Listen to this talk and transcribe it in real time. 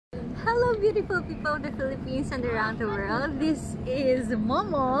Hello beautiful people of the Philippines and around the world. This is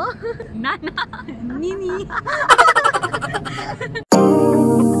Momo, Nana, Nini.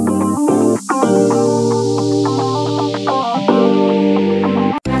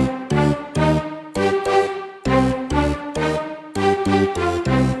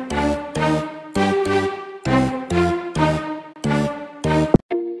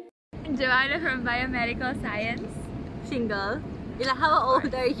 Joanna from Biomedical Science. Single. How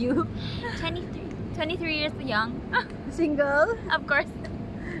old are you? 23 years young. Single? Of course.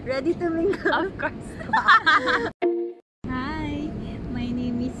 Ready to mingle? Of course. Hi, my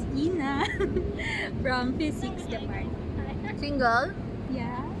name is Ina from Physics Department. Single?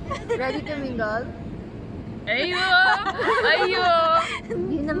 Yeah. Ready to mingle? Ayo! Ayo!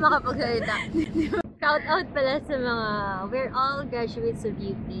 Hindi na makapagsalita. Shout out pala sa mga, we're all graduates of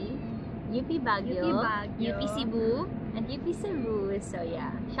Euqi. UP Baguio, UP Cebu, and UP Cebu. So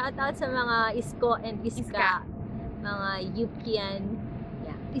yeah, shout out sa mga Isko and Iska. Mga Yupian.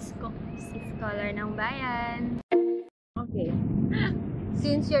 Yeah, Isko. Scholar ng bayan. Okay.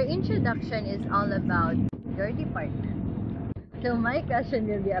 Since your introduction is all about your department, so my question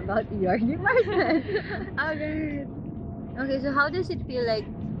will be about your department. Okay, so how does it feel like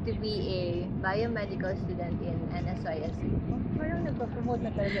to be a biomedical student in NSYSU? Parang nagpa-promote na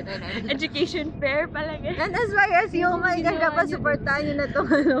talaga tayo. Education fair pala yan. NSYSU, oh my God, dapat supportahan nyo na itong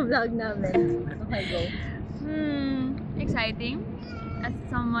vlog namin. Okay, go. Exciting. As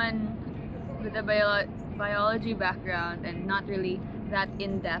someone with a biology background and not really that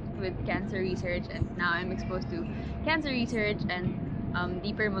in-depth with cancer research, and now I'm exposed to cancer research and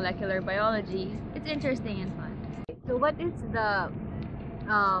deeper molecular biology, it's interesting and fun. So what is the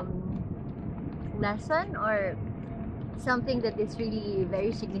lesson or something that is really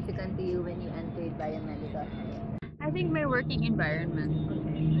very significant to you when you entered biomedical science? I think my working environment.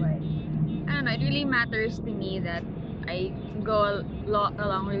 Okay, why? I don't know, it really matters to me that I go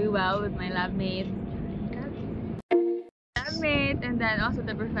along really well with my lab mates, and then also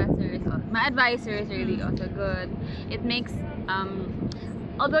the professors. My advisor is really also good. It makes,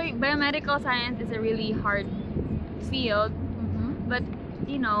 although biomedical science is a really hard field, but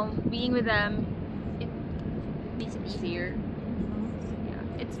you know, being with them, it makes it easier.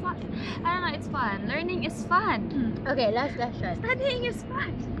 Yeah, it's fun. I don't know, it's fun. Learning is fun. Okay, last question. Studying is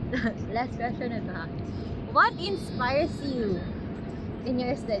fun. Last question ito ha. What inspires you in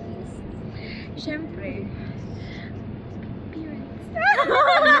your studies? Syempre. Parents.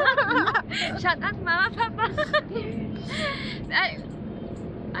 Shout out mama, papa.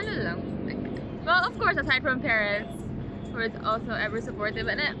 Ano lang. Well, of course, aside from parents, who is also ever supportive,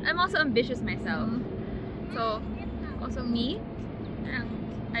 and I'm also ambitious myself. So, also me,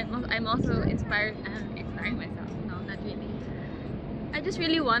 I'm also inspiring myself. No, not really. I just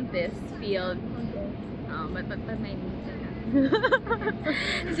really want this field. But my needs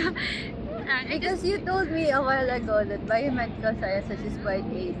so, because you told me a while ago that biomedical sciences is quite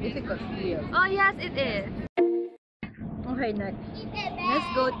a difficult field. Oh yes, it is. Okay, next. Let's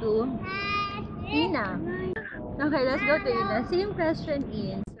go to Ina. Okay, let's go to Ina. Same question,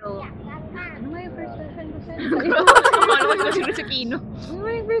 Ian. So, ano nga yung first question ko sa'yo? Ano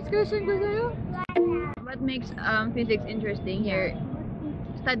nga yung first question ko sa'yo? What makes physics interesting here?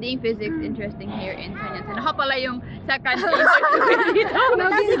 Studying physics interesting here in Science. And ako pala yung second interview dito.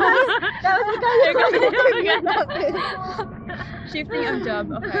 Shifting of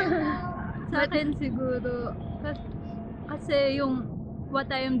job, okay. Sa akin siguro, kasi yung what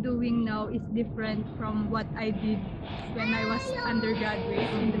I am doing now is different from what I did when I was undergraduate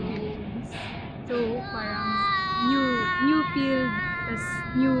in the Philippines. So parang new field, tas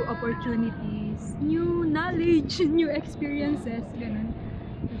new opportunities, new knowledge, new experiences, ganun.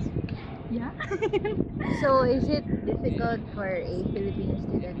 Yeah. So, is it difficult for a Filipino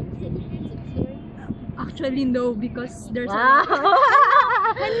student to study physics here? Actually, no, because there's Wow!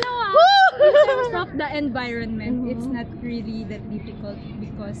 in terms of the environment, it's not really that difficult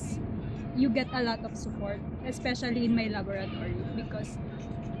because you get a lot of support, especially in my laboratory, because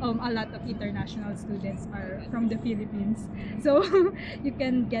a lot of international students are from the Philippines, so you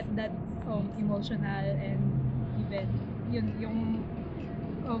can get that emotional and even yung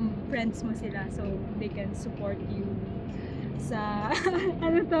friends mo sila, so they can support you sa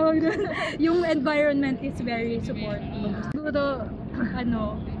ano tawag doon, yung environment is very supportive. Siguro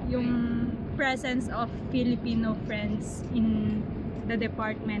yung presence of Filipino friends in the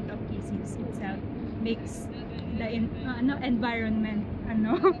Department of Physics itself makes the environment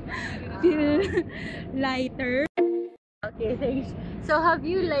feel lighter. Okay, thanks. So, have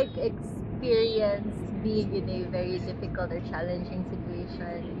you experienced being in a very difficult or challenging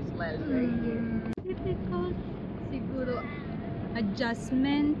situation while difficult right here? Difficult, siguro,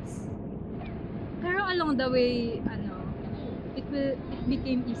 adjustments. Pero along the way, it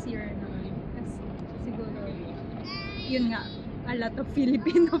became easier naman. Kasi siguro, yun nga, a lot of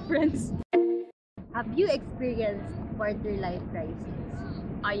Filipino friends. Have you experienced quarter life crisis?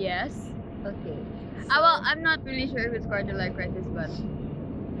 Yes. Okay. Well, I'm not really sure if it's quarter life crisis, but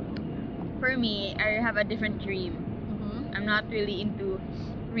for me, I have a different dream. Mhm. I'm not really into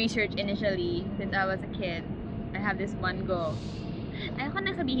research initially since I was a kid. I have this one goal. Ayoko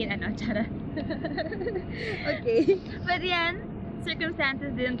nang sabihin charot. Okay. But yan,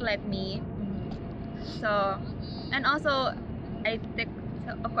 circumstances didn't let me. So, and also,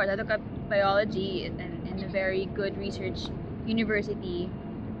 of course, I took up biology in a very good research university.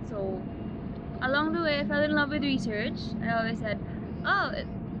 So, along the way, I fell in love with research. I always said, oh,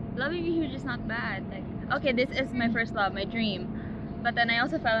 loving research is not bad. Like, okay, this is my first love, my dream. But then I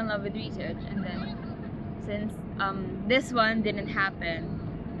also fell in love with research. And then, since this one didn't happen,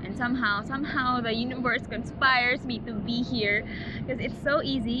 and somehow the universe conspires me to be here, because it's so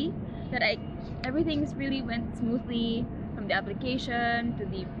easy that everything's really went smoothly, from the application to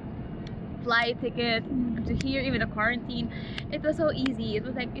the flight ticket to here, even the quarantine. It was so easy.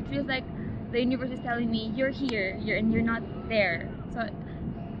 It feels like the universe is telling me you're here, you're not there. So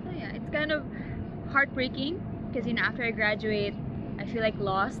yeah, it's kind of heartbreaking because after I graduate, I feel like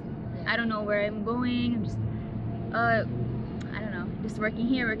lost. I don't know where I'm going. I'm just I don't know, just working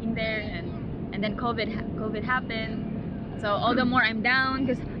here, working there, and then COVID happened. So all the more I'm down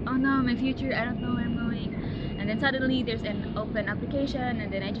because oh no, my future, I don't know where I'm going. And then suddenly there's an open application,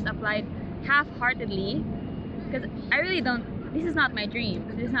 and then I just applied half-heartedly because I really don't. This is not my dream.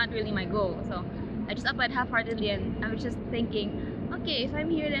 This is not really my goal. So I just applied half-heartedly, and I was just thinking, okay, if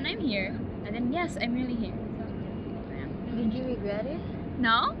I'm here, then I'm here, and then yes, I'm really here. So yeah. Did you regret it?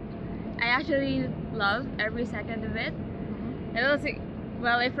 No, I actually love every second of it. It was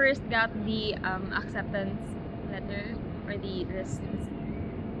well, I first got the acceptance letter or this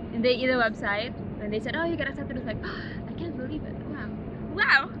in the website when they said, oh, you got accepted. I was like, I can't believe it.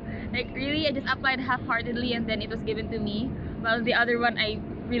 Wow, like really, I just applied half-heartedly and then it was given to me. While the other one, I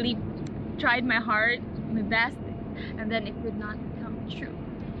really tried my best, and then it did not come true.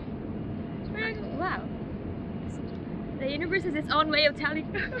 Wow. The universe has its own way of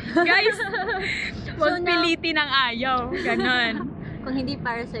telling guys, wag pilitin ang ayaw. Ganon. Kung hindi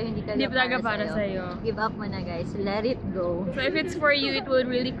para sa'yo, hindi talaga para sa'yo. Give up mo na, guys. Let it go. So if it's for you, it will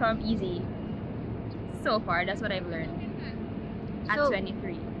really come easy. So far, that's what I've learned at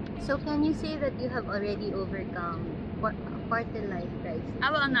 23. So can you say that you have already overcome quarter life crisis?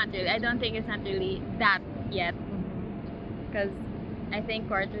 Well, not really. I don't think it's not really that yet. Because I think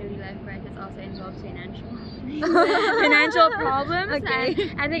quarterly life crisis also involves financial problems.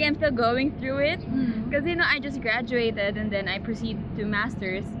 Okay. I think I'm still going through it because I just graduated and then I proceed to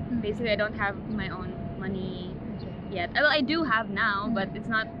masters. Basically, I don't have my own money yet. Well, I do have now, but it's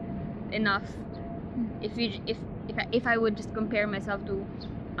not enough. If I would just compare myself to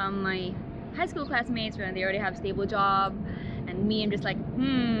my high school classmates when they already have stable job, and me, I'm just like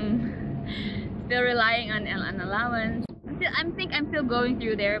still relying on an allowance. I think I'm still going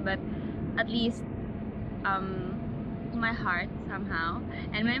through there, but at least my heart somehow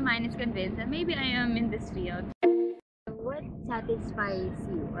and my mind is convinced that maybe I am in this field. What satisfies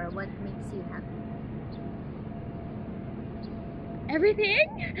you or what makes you happy? Everything?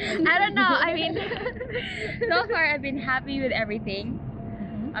 I don't know. I mean, so far I've been happy with everything.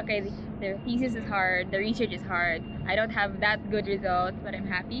 Okay, the thesis is hard, the research is hard. I don't have that good results, but I'm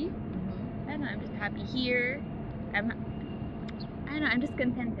happy. I don't know, I'm just happy here. I don't know, I'm just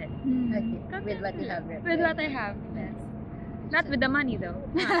contented. Okay. With what you have, right? With what I have, yes. Not with the money though.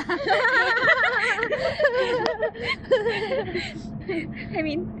 I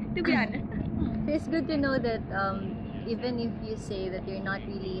mean, to be honest. It's good to know that even if you say that you're not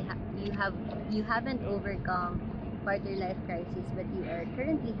really you haven't overcome quarter life crisis, but you are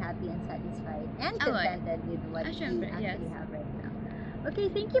currently happy and satisfied and contented with what you actually have right now. Okay,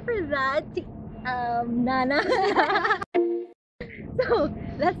 thank you for that, Nana. So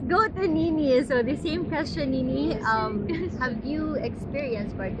let's go to Nini. So the same question, Nini. Have you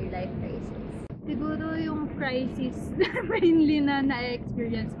experienced quarter life crisis? Siguro yung crisis mainly na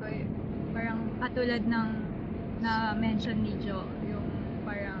na-experience ko parang katulad ng na-mention ni Jo, yung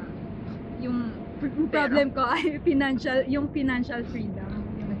parang yung problem ko ay financial freedom.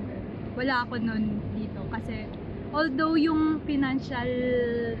 Wala ako nun dito kasi although yung financial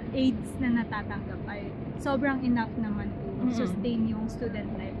aids na natatanggap ay sobrang enough naman to sustain yung student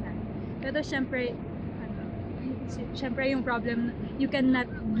life natin. Pero syempre syempre yung problem, you cannot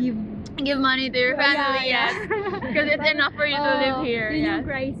give Give money to your family, Yeah, yes. Because it's enough for you to live here, yun yes. yung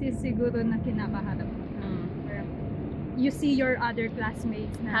crisis siguro na kinakaharap mo. Parang, you see your other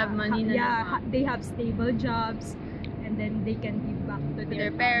classmates na Have money na they have stable jobs, and then they can give back to To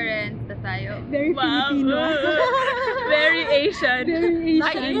their parents, tas tayo. Very Wow. Filipino. Very Asian. Very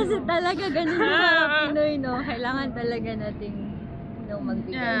Bakit Asian. kasi talaga ganun yung mga Pinoy, no? Kailangan talaga nating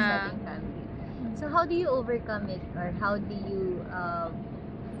magbigay sa Yeah. ating family. So how do you overcome it? Or how do you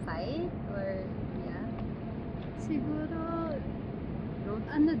fight? Or, yeah? Siguro,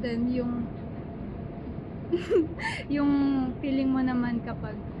 ano din, yung yung feeling mo naman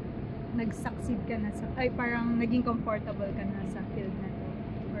kapag nag-succeed ka na sa, ay parang naging comfortable ka na sa field na to.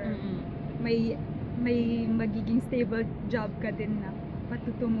 Or may magiging stable job ka din na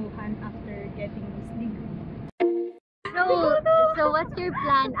patutunguhan after getting this degree. So what's your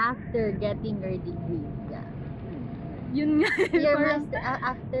plan after getting your degree? Yeah. Yun nga. Your parang,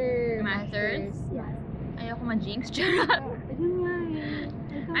 after Masters? masters? Yeah. Ayoko ma-jinx, charot. yun nga eh.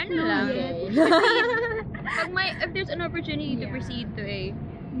 I don't Ano know lang? yet. If there's an opportunity to Yeah. proceed to a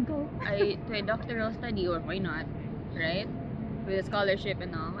Go. doctoral study, or why not, right? With a scholarship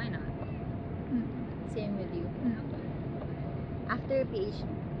and all, why not? Same with you. After PhD.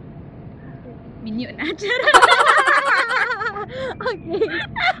 Minyo na, Okay.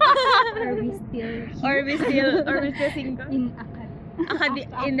 Are we still Or we still single? in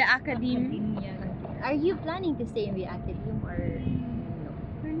In the academy. academia? Are you planning to stay in the academe or no?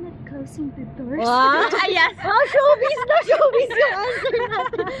 We're not closing the doors. What? Yes. Oh, showbiz na showbiz yung answer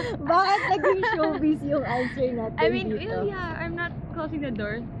natin. Bakit naging showbiz yung answer natin I mean, dito? yeah, I'm not closing the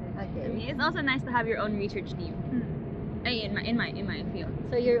door. I Okay. mean, it's also nice to have your own research team. Ay, in my field.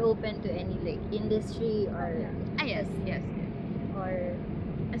 So you're open to any like industry or Yes. or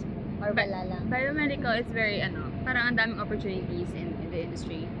As- or but- wala lang? Biomedical is very parang ang daming opportunities in the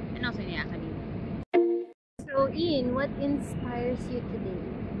industry and also in the academy. So Ian, what inspires you today?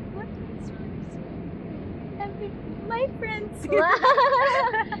 What inspires you? My friends.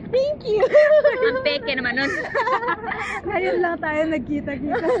 Thank you. Ang peke naman nun. Ngayon lang tayo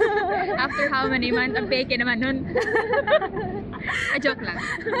nagkita-kita. After how many months, ang peke naman nun. Joke lang.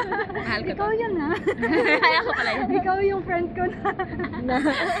 Mahal ko Ikaw to. yun ha. Kaya ko pala yun. Ikaw yung friend ko na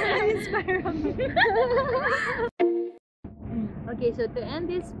na-inspire ako. Okay, so to end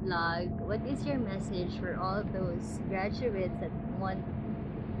this vlog, what is your message for all those graduates that want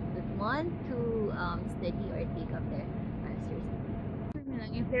to study or take up their master's?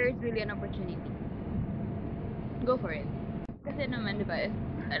 If there is really an opportunity, go for it. Kasi naman, di ba,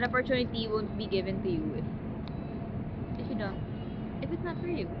 an opportunity won't be given to you if you don't, if it's not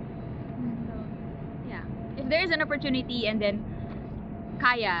for you. So, yeah. If there is an opportunity and then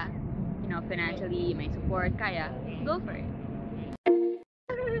kaya, financially, may support, kaya, go for it.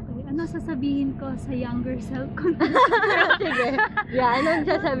 Ano sasabihin ko sa younger self ko? Sige. Yeah, anong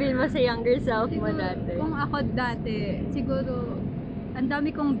sasabihin mo sa younger self mo Siguro, dati? kung ako dati, siguro, ang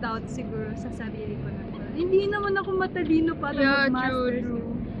dami kong doubt siguro sa sarili ko na hindi naman ako matalino para Yeah, mag-masters. true.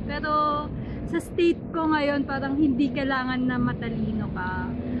 Pero sa state ko ngayon, parang hindi kailangan na matalino ka.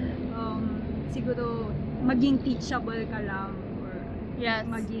 Siguro, maging teachable ka lang. Or Yes.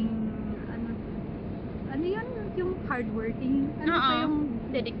 maging, ano yun? Yung hardworking? Ano pa yung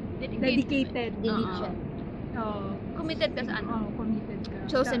dedicated? Diligent. Oo. Committed ka sa ano. Committed ka.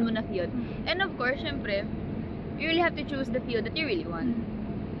 Chosen mo na field. And of course, syempre, you really have to choose the field that you really want.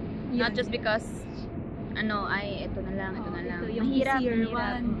 Not just because, ito na lang. Ito yung Mahirap, easier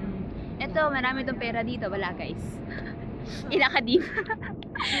mahirap. one. Ito, marami tong pera dito. Wala, guys. In academe.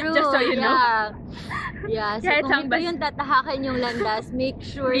 True, Just so you know. Yeah, so Kahit kung ito saan yung tatahakan yung landas, make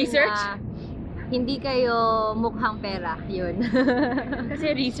sure Research. na hindi kayo mukhang pera. Yun. Kasi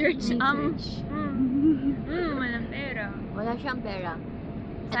research. Research. Walang pera. Wala siyang pera.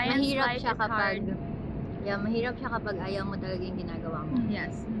 At Science mahirap life siya is kapag hard. mahirap siya kapag ayaw mo talaga yung ginagawa mo.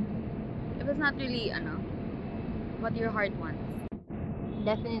 Yes. If it's not really, what your heart wants.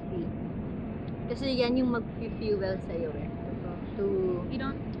 Definitely. Kasi yan yung mag-fuel sa'yo eh. To You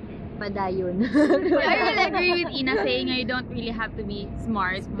don't padayon. I really agree with Ina saying you don't really have to be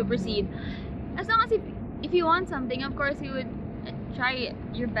smart to proceed. As long as if you want something, of course you would try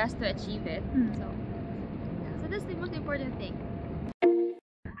your best to achieve it. So that's the most important thing.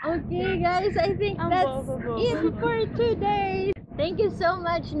 Okay guys, I think that's it for today. Thank you so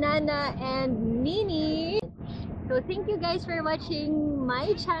much Nana and Nini. So thank you guys for watching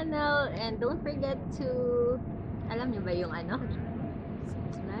my channel and don't forget to, alam niyo ba yung ano?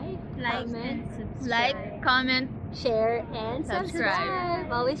 Subscribe, comment, Like, comment, share, and Subscribe.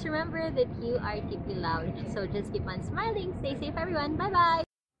 subscribe. Always remember that you are deeply loved. So just keep on smiling. Stay safe, everyone. Bye-bye.